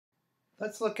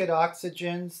Let's look at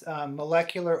oxygen's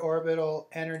molecular orbital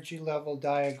energy level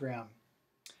diagram.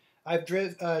 I've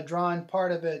drawn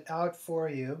part of it out for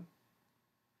you.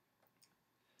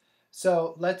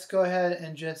 So let's go ahead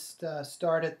and just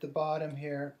start at the bottom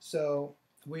here. So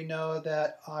we know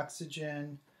that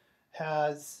oxygen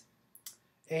has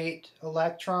 8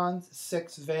 electrons,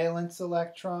 6 valence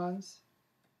electrons.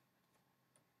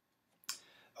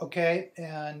 Okay,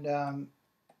 and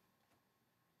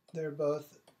they're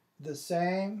both the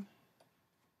same.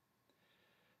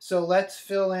 So let's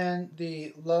fill in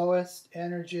the lowest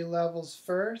energy levels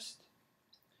first.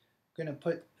 I'm going to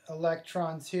put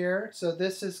electrons here. So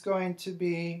this is going to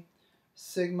be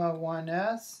sigma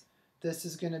 1s. This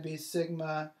is going to be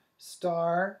sigma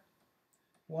star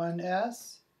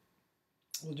 1s.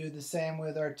 We'll do the same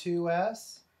with our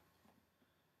 2s.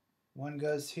 One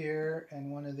goes here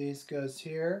and one of these goes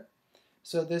here.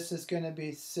 So this is going to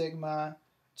be sigma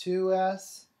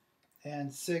 2s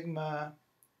and sigma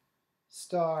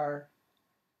star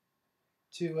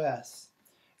 2s.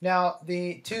 Now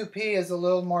the 2p is a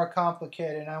little more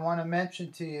complicated, and I want to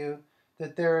mention to you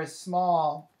that there is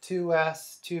small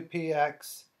 2s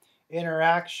 2px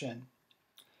interaction.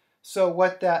 So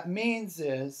what that means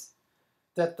is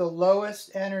that the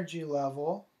lowest energy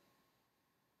level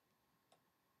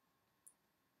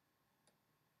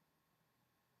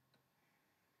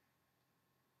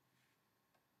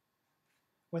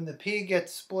when the p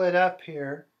gets split up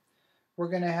here, we're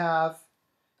going to have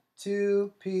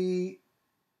 2pz.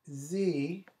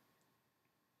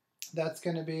 That's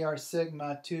going to be our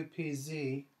sigma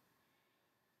 2pz.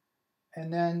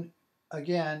 And then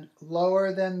again,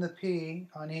 lower than the p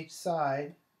on each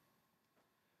side,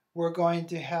 we're going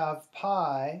to have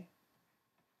pi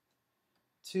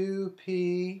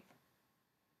 2px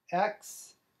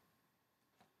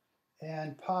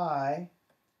and pi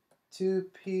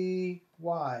 2py.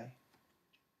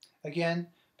 Again,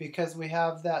 because we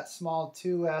have that small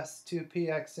 2s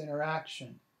 2px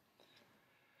interaction.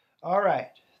 All right,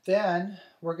 then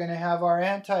we're going to have our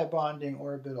anti-bonding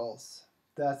orbitals.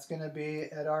 That's going to be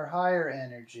at our higher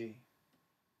energy.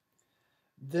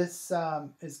 This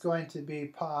is going to be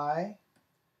pi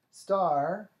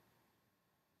star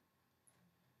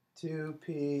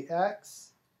 2px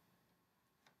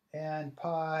and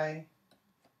pi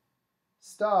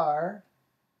star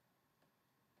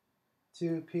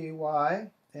 2py.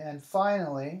 And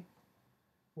finally,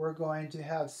 we're going to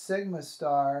have sigma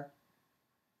star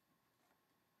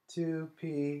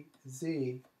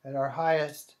 2pz at our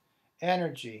highest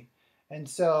energy. And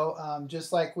so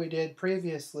just like we did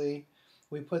previously,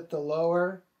 we put the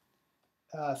lower,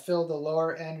 fill the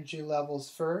lower energy levels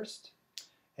first.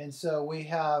 And so we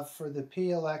have, for the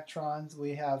p electrons,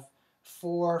 we have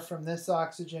 4 from this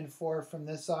oxygen, 4 from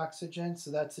this oxygen,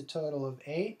 so that's a total of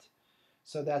 8.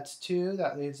 So that's 2,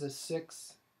 that leaves us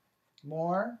 6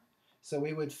 more. So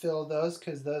we would fill those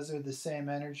because those are the same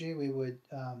energy. We would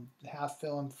half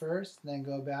fill them first, and then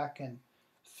go back and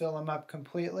fill them up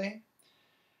completely.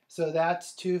 So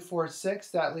that's 2, 4, 6.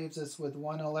 That leaves us with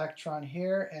 1 electron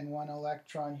here and 1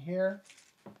 electron here.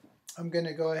 I'm going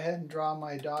to go ahead and draw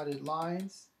my dotted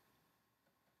lines.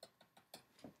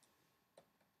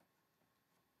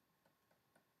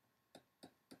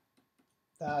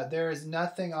 There is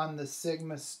nothing on the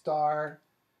sigma star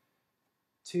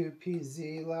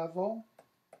 2pz level.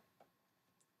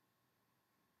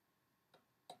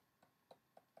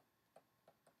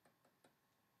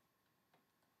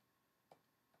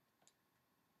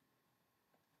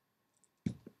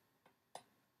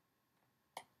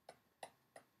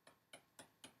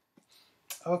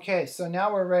 Okay, so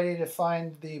now we're ready to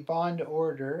find the bond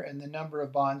order and the number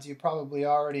of bonds. You probably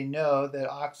already know that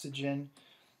oxygen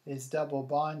is double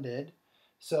bonded.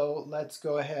 So let's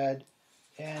go ahead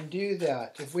and do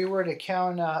that. If we were to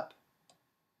count up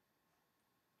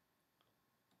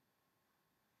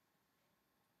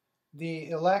the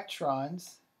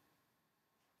electrons,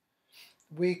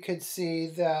 we could see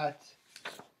that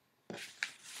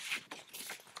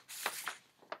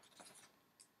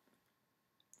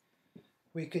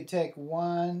we could take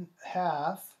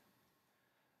 1/2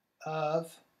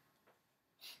 of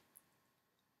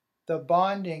the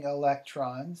bonding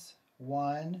electrons,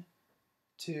 1,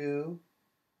 2,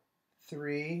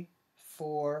 3,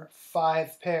 4,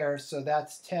 5 pairs, so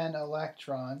that's 10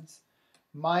 electrons,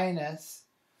 minus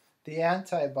the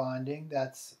anti-bonding,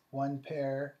 that's 1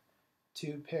 pair,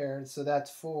 2 pairs, so that's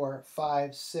 4,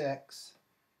 5, 6.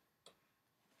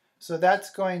 So that's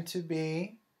going to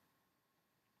be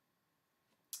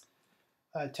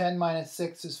 10 minus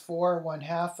 6 is 4,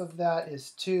 1/2 of that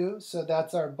is 2, so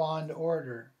that's our bond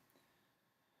order.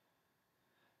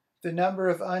 The number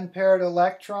of unpaired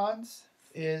electrons,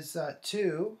 is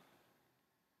 2.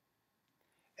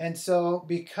 And so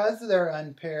because they're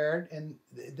unpaired, and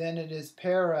then it is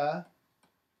paramagnetic.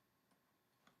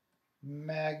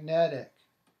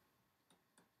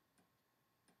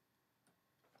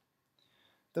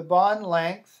 The bond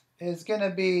length is going to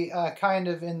be kind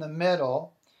of in the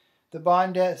middle. The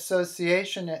bond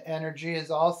dissociation energy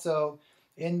is also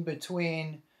in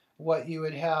between what you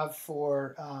would have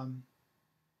for...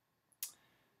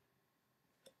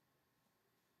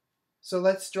 so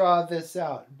let's draw this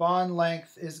out. Bond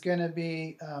length is going to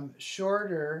be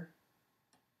shorter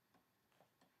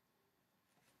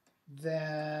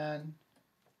than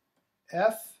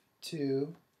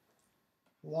F2,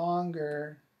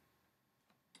 longer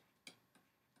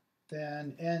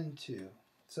than N2.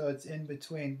 So it's in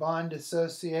between. Bond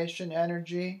dissociation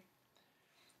energy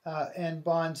and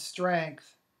bond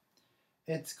strength,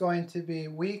 it's going to be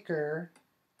weaker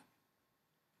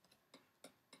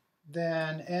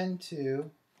than N2,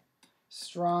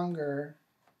 stronger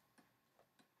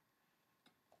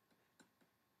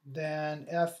than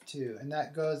F2, and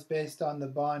that goes based on the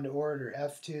bond order.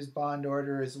 F2's bond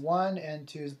order is 1,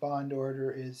 N2's bond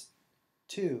order is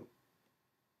 2.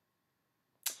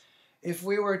 If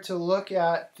we were to look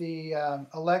at the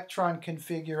electron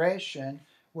configuration,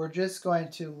 we're just going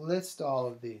to list all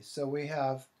of these. So we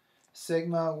have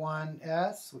sigma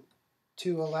 1s,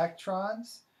 2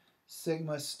 electrons,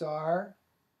 sigma star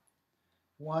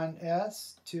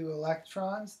 1s, 2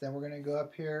 electrons. Then we're going to go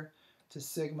up here to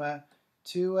sigma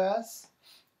 2s,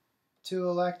 2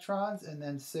 electrons, and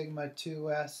then sigma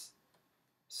 2s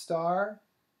star,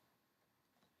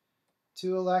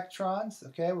 2 electrons.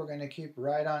 Okay, we're going to keep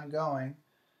right on going.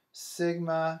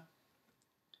 Sigma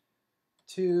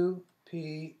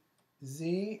 2pz,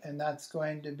 and that's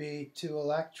going to be 2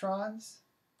 electrons.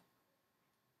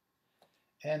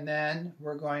 And then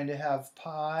we're going to have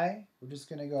pi, we're just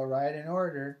going to go right in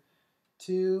order,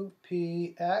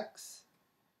 2px,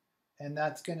 and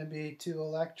that's going to be 2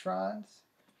 electrons.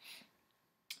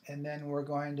 And then we're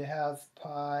going to have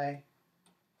pi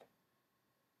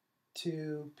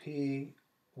 2py,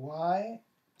 2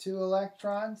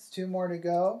 electrons, 2 more to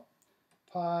go,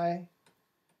 pi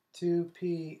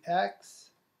 2px,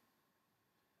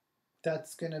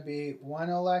 that's going to be 1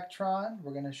 electron,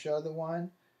 we're going to show the 1,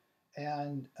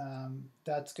 and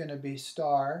that's going to be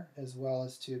star as well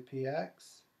as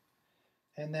 2px.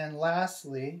 And then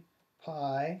lastly,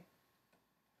 pi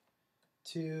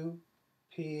 2py,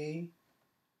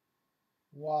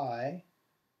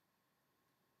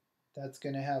 that's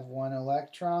going to have 1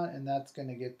 electron, and that's going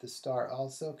to get the star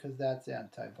also because that's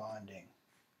antibonding.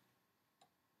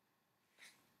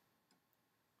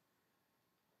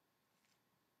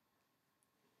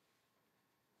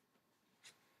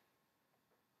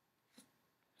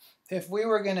 If we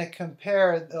were going to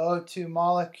compare the O2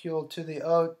 molecule to the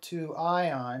O2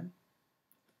 ion,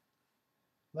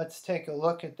 let's take a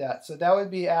look at that. So that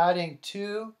would be adding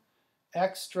 2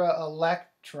 extra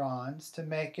electrons to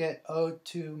make it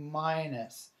O2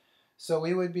 minus. So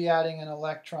we would be adding an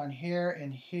electron here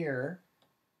and here.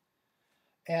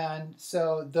 And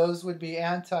so those would be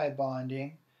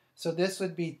antibonding. So this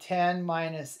would be 10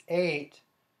 minus 8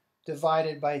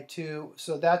 divided by 2.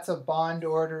 So that's a bond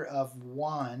order of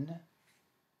 1.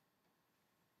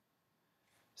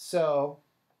 So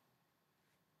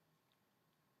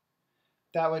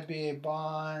that would be a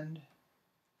bond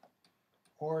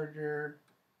order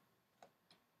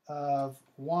of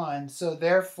 1. So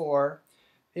therefore,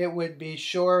 it would be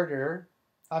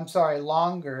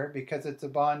longer because it's a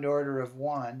bond order of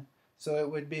 1. So it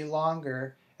would be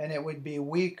longer and it would be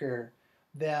weaker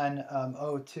than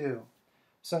O2.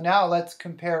 So now let's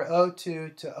compare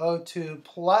O2 to O2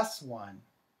 plus 1.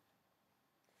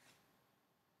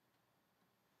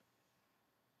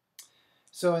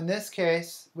 So in this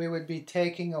case, we would be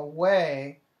taking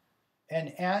away an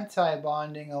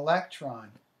antibonding electron.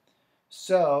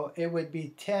 So it would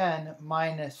be 10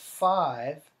 minus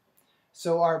 5.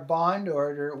 So our bond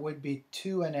order would be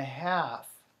 2.5.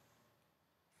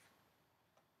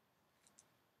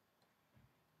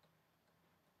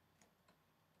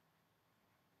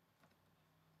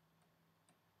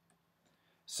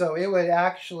 So it would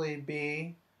actually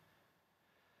be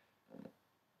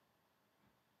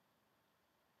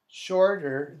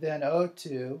shorter than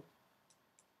O2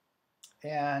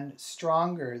 and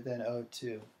stronger than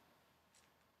O2.